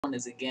one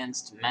is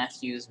against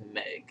Matthew's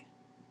Meg.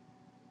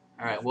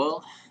 Alright,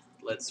 well,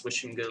 let's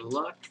wish him good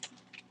luck.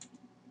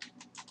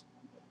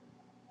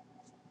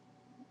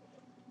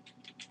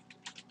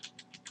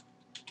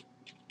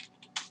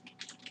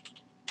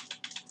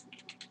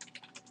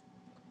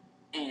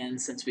 And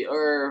since we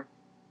are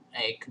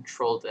a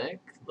control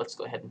deck, let's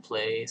go ahead and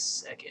play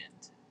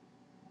second.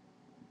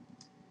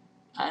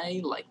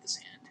 I like this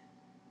hand.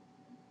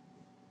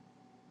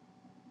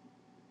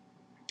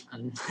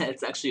 And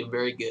it's actually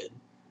very good.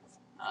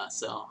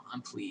 So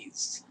I'm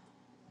pleased.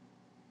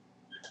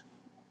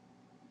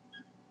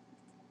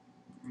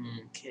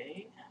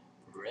 Okay,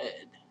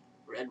 red.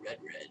 Red.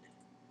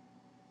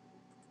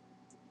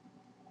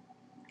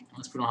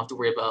 Unless we don't have to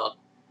worry about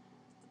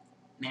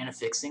mana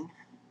fixing.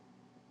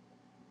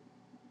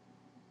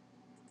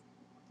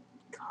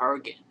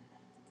 Kargan.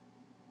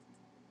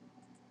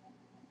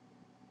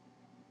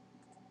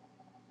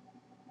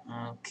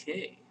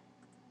 Okay.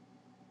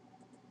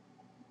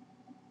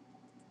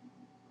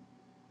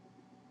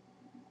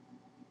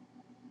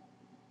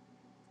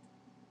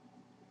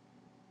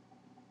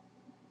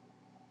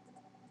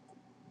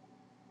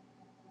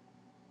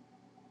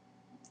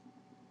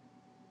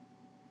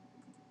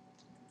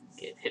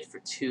 Get hit for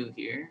 2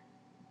 here.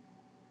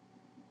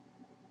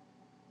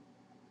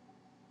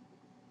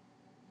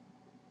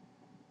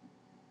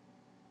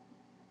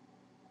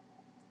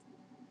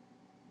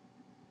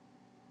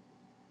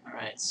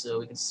 Alright, so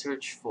we can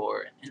search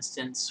for an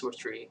instant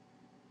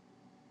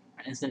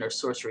or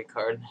sorcery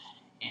card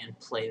and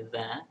play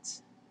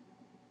that.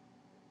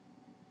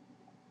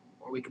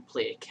 Or we could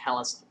play a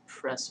Callous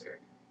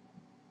Oppressor.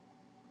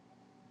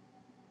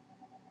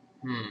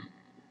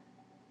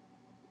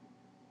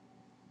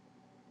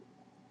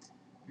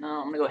 No,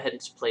 I'm going to go ahead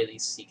and just play the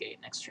Seagate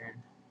next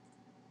turn.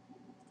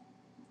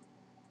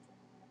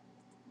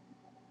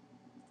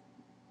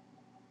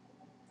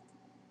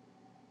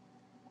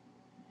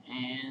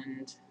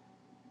 And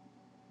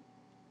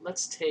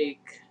let's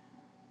take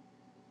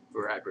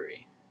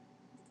Bribery.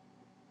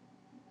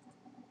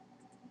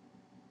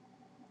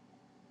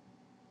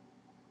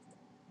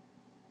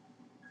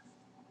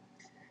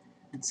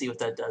 And see what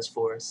that does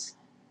for us.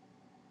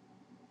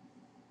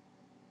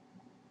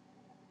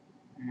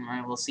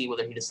 Alright, we'll see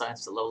whether he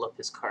decides to level up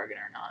his Kargan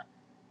or not.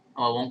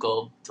 Oh, I won't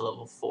go to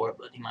level 4,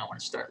 but he might want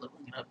to start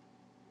leveling it up.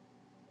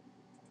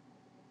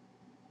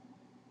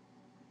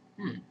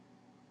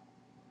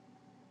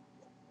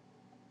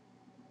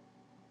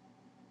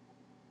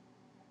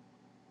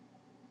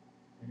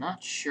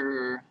 Not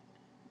sure.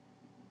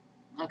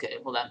 Okay,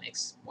 well that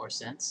makes more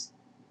sense.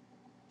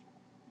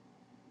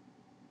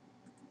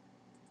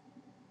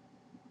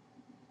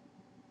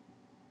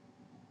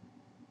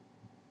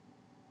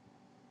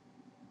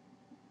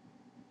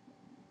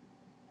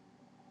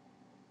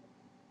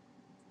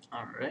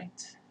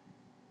 Alright.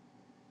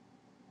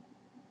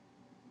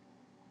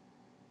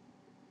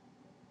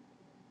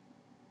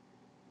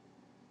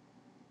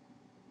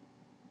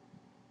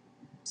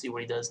 See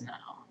what he does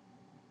now.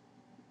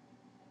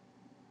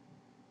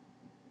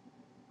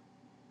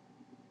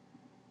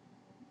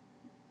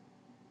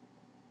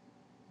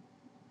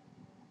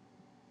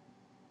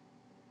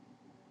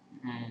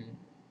 I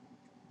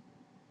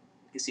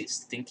guess he's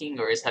thinking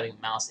or is having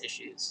mouse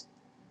issues.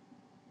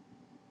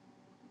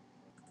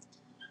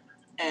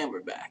 And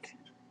we're back.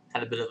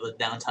 Had a bit of a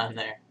downtime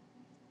there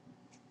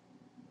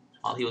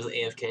while he was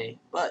AFK,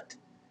 but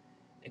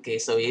okay,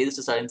 so he is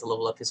deciding to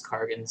level up his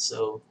Kargan,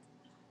 so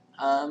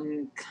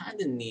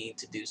kind of need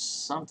to do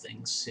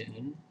something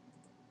soon,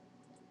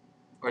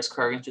 or his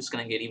Kargan's just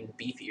gonna get even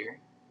beefier.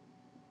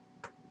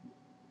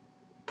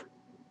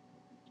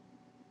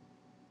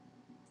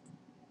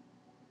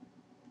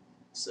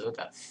 So I've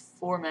got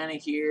 4 mana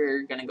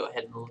here, gonna go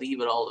ahead and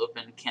leave it all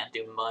open, can't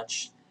do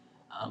much.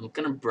 I'm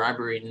gonna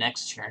Bribery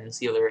next turn and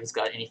see whether he's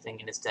got anything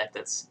in his deck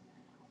that's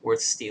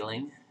worth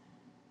stealing.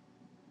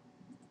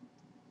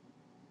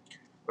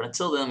 But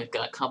until then, we've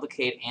got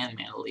Complicate and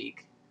Mana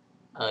Leak.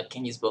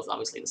 Can use both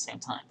obviously at the same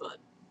time, but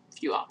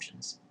few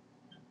options.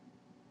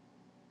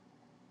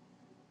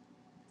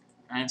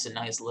 Alright, so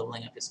now he's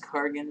leveling up his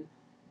Kargan.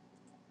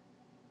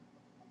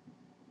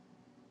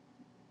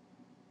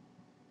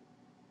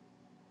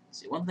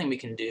 See, one thing we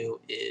can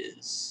do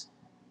is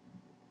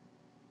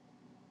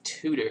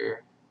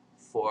tutor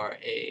for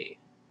a...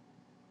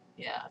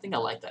 Yeah, I think I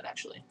like that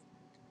actually.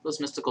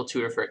 Those Mystical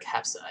Tutor for a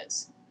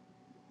Capsize.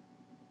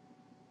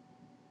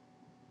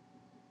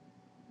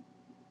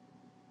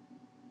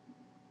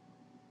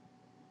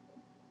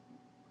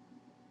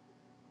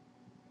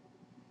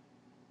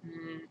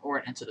 Or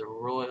an Enter the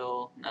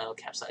Royal. No,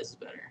 Capsize is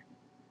better.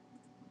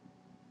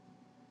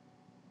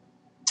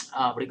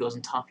 But it goes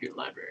on top of your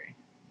library.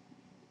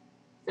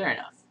 Fair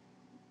enough.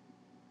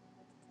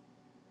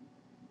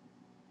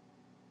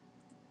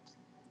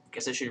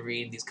 Guess I should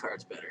read these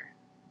cards better.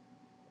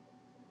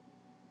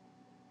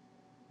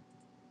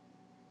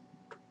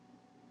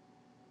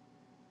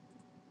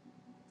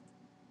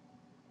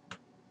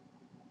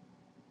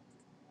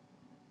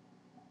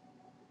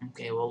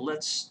 Okay, well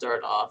let's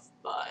start off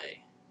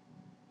by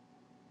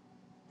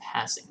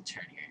passing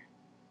turn here.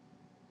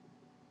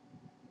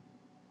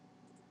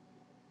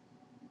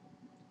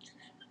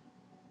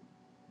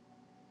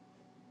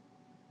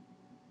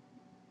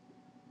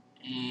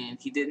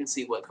 he didn't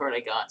see what card I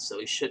got, so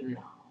he shouldn't.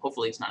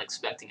 Hopefully, he's not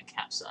expecting a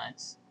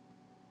capsize.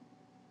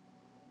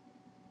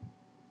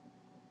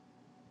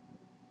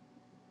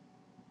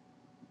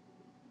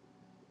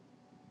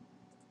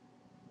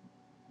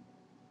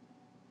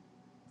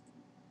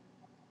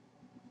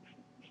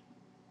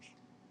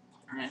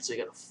 Alright, so we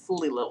got a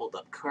fully leveled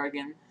up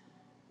Kargan.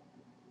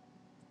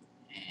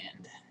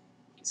 And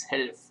he's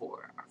headed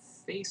for our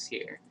face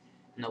here.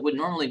 And it would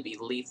normally be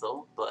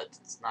lethal, but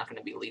it's not going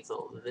to be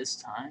lethal this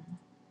time.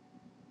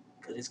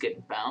 Because he's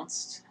getting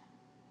bounced.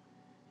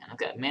 And I've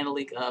got Mana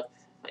Leak up.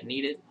 If I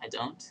need it, I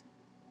don't.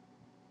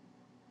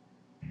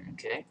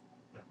 Okay.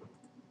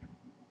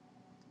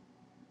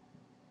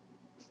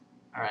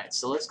 Alright,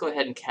 so let's go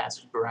ahead and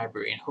cast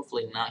Bribery and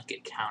hopefully not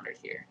get countered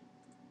here.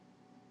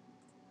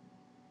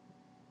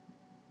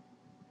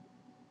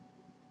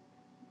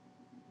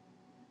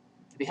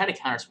 If he had a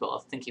counterspell,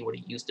 I think he would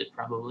have used it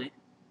probably.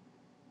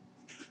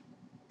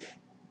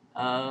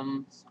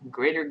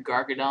 Greater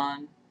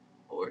Gargadon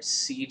or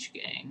Siege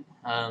Gang.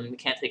 We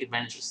can't take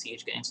advantage of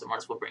Siege Gang, so might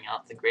as well bring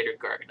out the Greater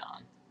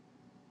Gargadon.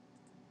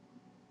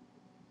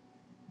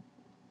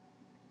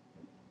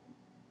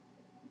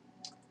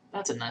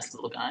 That's a nice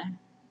little guy.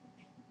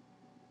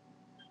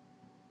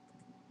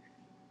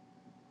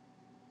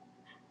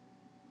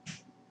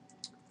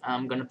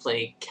 I'm going to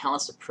play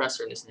Callous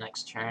Oppressor this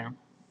next turn,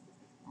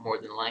 more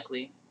than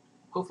likely.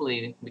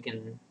 Hopefully we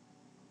can...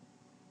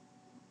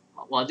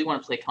 Well, I do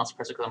want to play Callous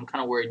Oppressor because I'm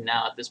kind of worried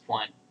now at this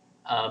point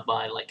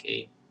by like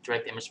a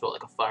direct damage spell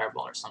like a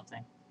Fireball or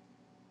something.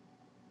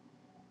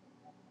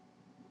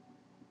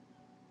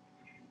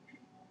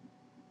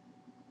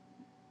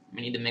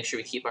 We need to make sure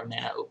we keep our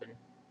mana open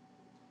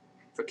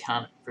for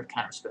counter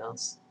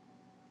spells.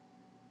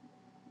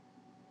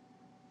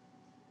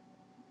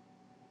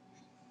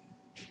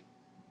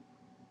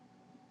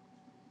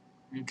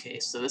 Okay,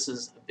 so this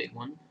is a big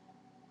one.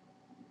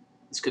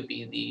 This could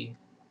be the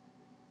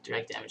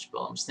direct damage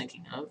spell I was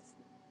thinking of.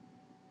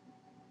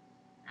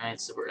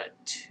 Alright, so we're at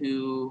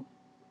 2.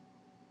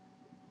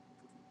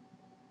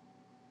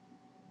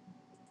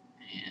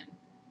 And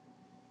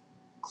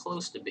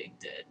close to being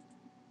dead.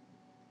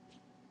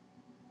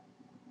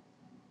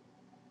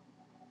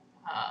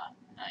 Ah,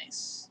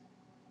 nice.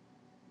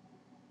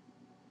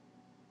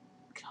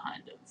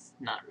 Kind of.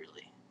 Not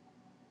really.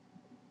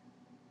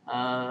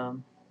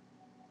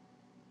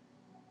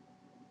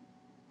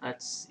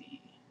 Let's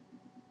see.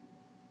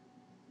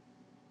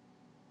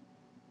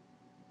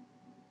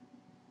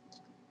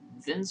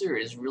 Vinzer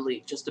is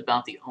really just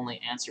about the only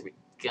answer we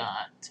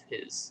got to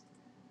his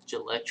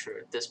Gelectra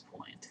at this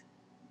point.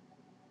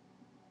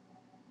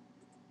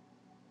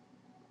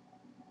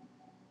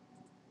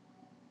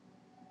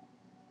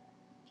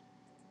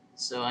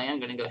 So I am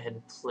going to go ahead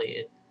and play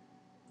it.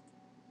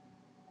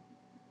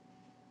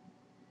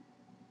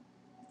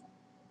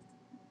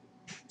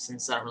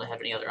 Since I don't really have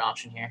any other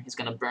option here. He's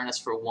going to burn us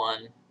for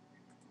 1.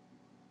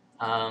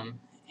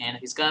 And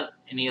if he's got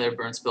any other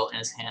burn spell in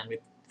his hand, we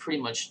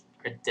pretty much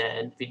are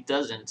dead. If he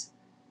doesn't,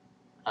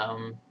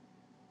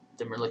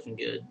 then we're looking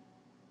good.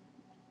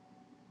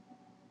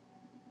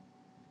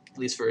 At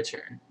least for a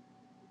turn.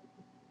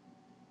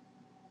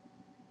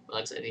 But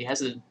like I said, if he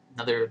has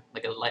another,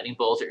 like a lightning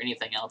bolt or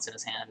anything else in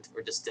his hand,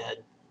 we're just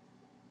dead.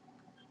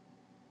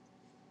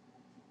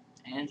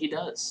 And he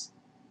does.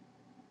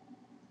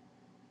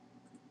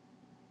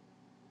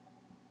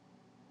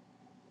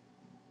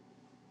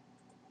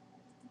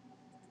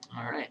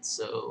 Alright,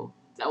 so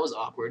that was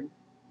awkward.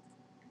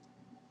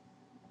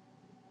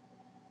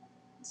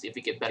 Let's see if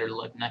we get better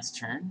luck next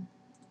turn.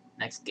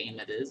 Next game,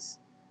 that is.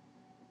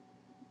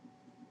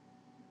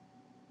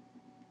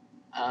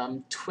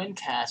 Twin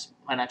Cast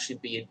might actually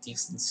be a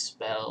decent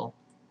spell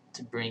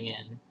to bring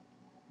in.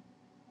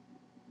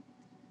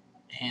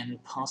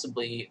 And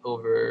possibly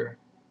over...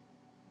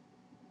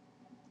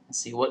 Let's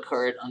see, what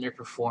card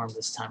underperformed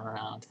this time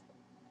around?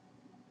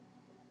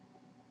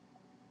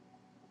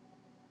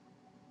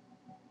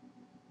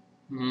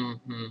 I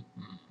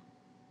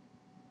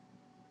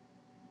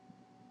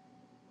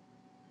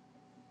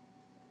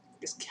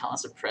guess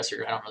Callous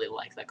Oppressor, I don't really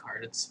like that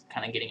card. It's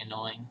kind of getting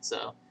annoying,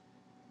 so...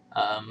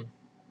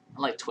 I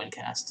like Twin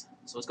Cast.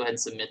 So let's go ahead and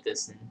submit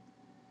this and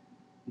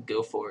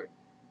go for it.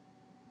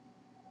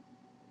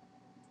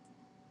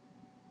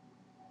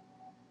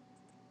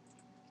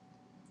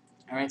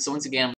 Alright, so once again,